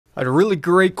I had a really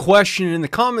great question in the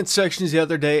comment sections the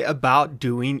other day about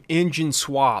doing engine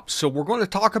swaps. So we're going to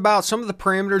talk about some of the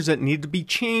parameters that need to be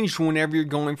changed whenever you're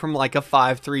going from like a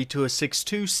 5.3 to a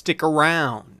 6.2. Stick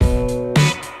around.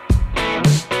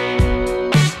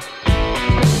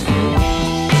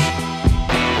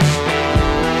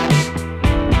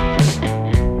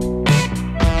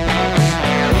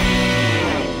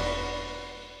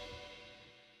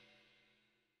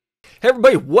 Hey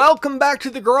everybody, welcome back to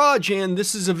the garage, and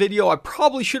this is a video I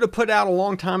probably should have put out a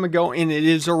long time ago, and it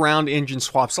is around engine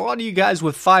swaps. A lot of you guys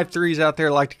with 5.3s out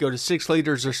there like to go to 6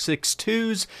 liters or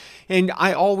 6.2s, and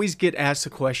I always get asked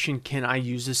the question, can I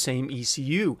use the same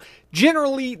ECU?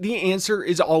 Generally, the answer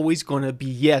is always going to be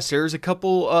yes. There's a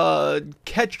couple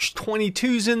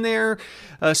catch-22s in there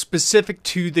specific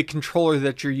to the controller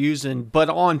that you're using,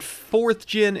 but on 4th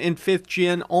gen and 5th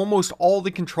gen, almost all the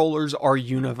controllers are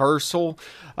universal.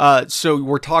 So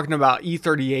we're talking about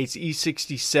E38s,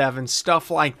 E67s,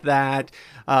 stuff like that.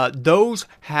 Those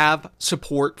have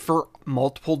support for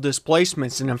multiple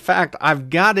displacements, and in fact I've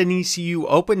got an ECU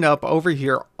opened up over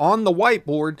here on the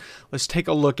whiteboard. Let's take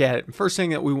a look at it. First thing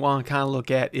that we want to kind of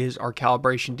look at is our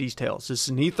calibration details. This is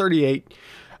an E38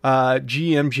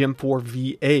 GM Gen 4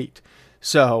 V8.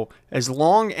 So as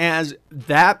long as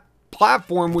that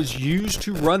platform was used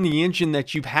to run the engine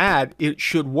that you've had, it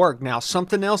should work. Now,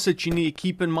 something else that you need to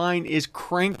keep in mind is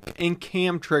crank and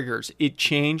cam triggers. It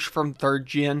changed from 3rd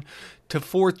gen to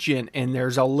 4th gen, and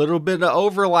there's a little bit of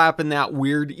overlap in that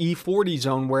weird E40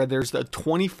 zone where there's the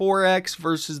 24X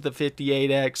versus the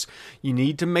 58X. You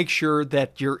need to make sure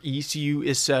that your ECU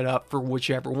is set up for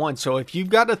whichever one. So if you've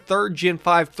got a 3rd gen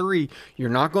 5.3, you're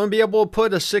not going to be able to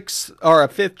put a 6 or a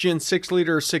 5th gen 6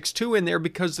 liter or 6.2 in there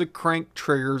because the crank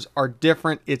triggers are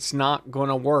different. It's not going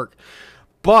to work.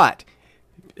 But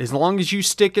as long as you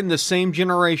stick in the same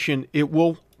generation, it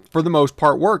will, for the most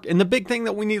part, work. And the big thing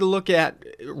that we need to look at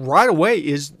right away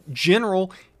is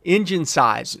general engine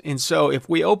size. And so if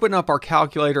we open up our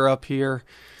calculator up here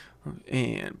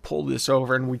and pull this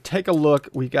over and we take a look,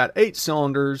 we've got 8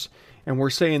 cylinders and we're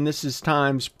saying this is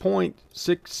times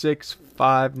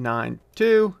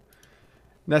 0.66592.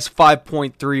 That's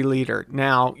 5.3 liter.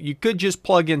 Now you could just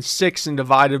plug in 6 and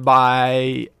divide it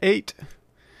by 8.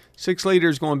 6 liter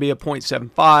is going to be a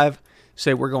 0.75.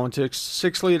 Say we're going to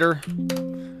 6 liter.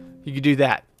 You could do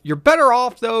that. You're better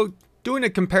off though doing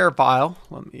a compare file.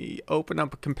 Let me open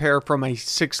up a compare from a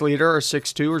 6 liter or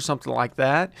 6.2 or something like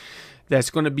that.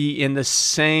 That's going to be in the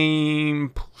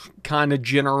same kind of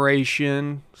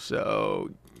generation. So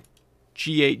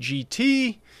G8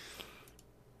 GT,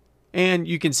 and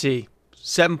you can see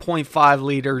 7.5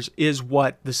 liters is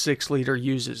what the 6 liter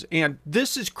uses. And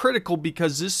this is critical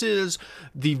because this is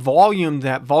the volume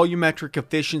that volumetric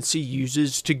efficiency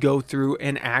uses to go through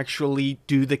and actually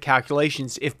do the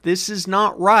calculations. If this is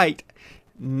not right,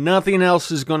 nothing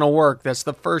else is going to work. That's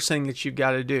the first thing that you've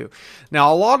got to do.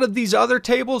 Now, a lot of these other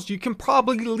tables, you can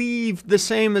probably leave the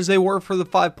same as they were for the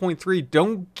 5.3.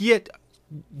 Don't get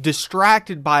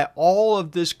distracted by all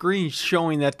of this green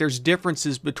showing that there's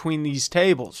differences between these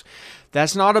tables.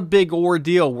 That's not a big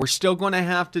ordeal. We're still going to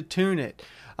have to tune it.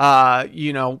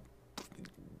 You know,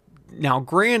 now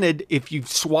granted, if you've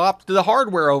swapped the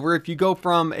hardware over, if you go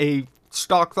from a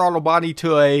stock throttle body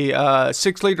to a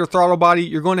 6 liter throttle body,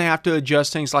 you're going to have to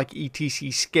adjust things like ETC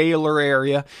scalar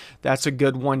area. That's a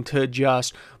good one to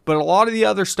adjust. But a lot of the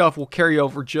other stuff will carry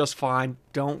over just fine.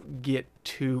 Don't get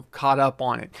too caught up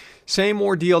on it. Same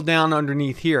ordeal down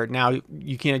underneath here. Now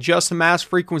you can adjust the mass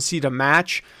frequency to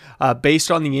match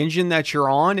based on the engine that you're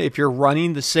on if you're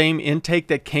running the same intake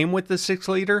that came with the 6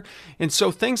 liter. And so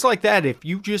things like that, if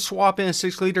you just swap in a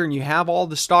 6 liter and you have all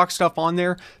the stock stuff on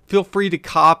there, feel free to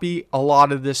copy a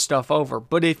lot of this stuff over.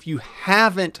 But if you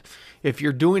haven't, if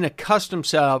you're doing a custom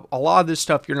setup, a lot of this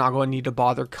stuff you're not going to need to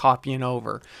bother copying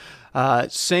over.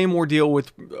 Same ordeal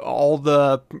with all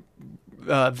the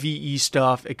VE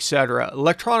stuff, etc.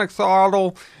 Electronic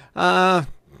throttle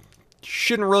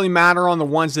shouldn't really matter on the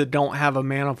ones that don't have a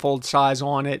manifold size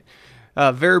on it.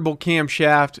 Variable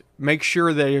camshaft, make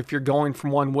sure that if you're going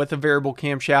from one with a variable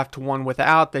camshaft to one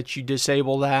without, that you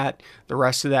disable that. The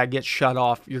rest of that gets shut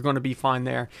off. You're going to be fine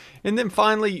there. And then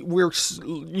finally, we're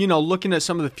looking at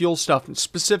some of the fuel stuff, and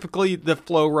specifically the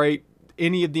flow rate,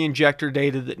 any of the injector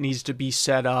data that needs to be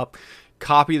set up.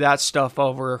 Copy that stuff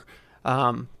over.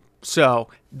 So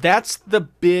that's the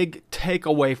big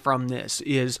takeaway from this,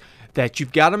 is that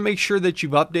you've got to make sure that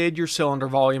you've updated your cylinder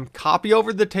volume. Copy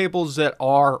over the tables that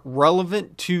are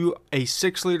relevant to a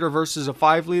 6 liter versus a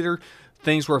 5 liter.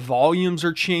 Things where volumes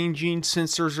are changing,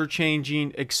 sensors are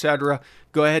changing, etc.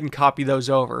 Go ahead and copy those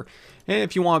over. And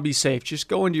if you want to be safe, just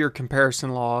go into your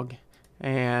comparison log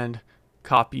and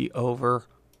copy over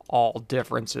all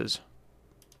differences.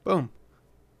 Boom.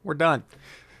 We're done.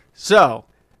 So,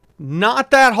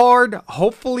 not that hard.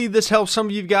 Hopefully this helps some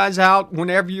of you guys out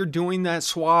whenever you're doing that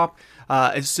swap.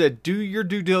 As I said, do your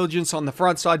due diligence on the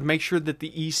front side. Make sure that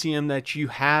the ECM that you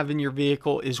have in your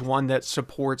vehicle is one that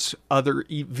supports other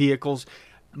vehicles.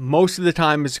 Most of the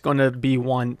time it's going to be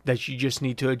one that you just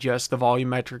need to adjust the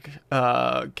volumetric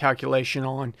calculation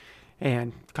on,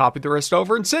 and copy the rest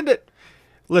over and send it.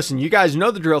 Listen, you guys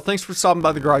know the drill. Thanks for stopping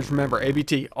by the garage. Remember,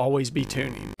 ABT, always be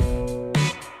tuning.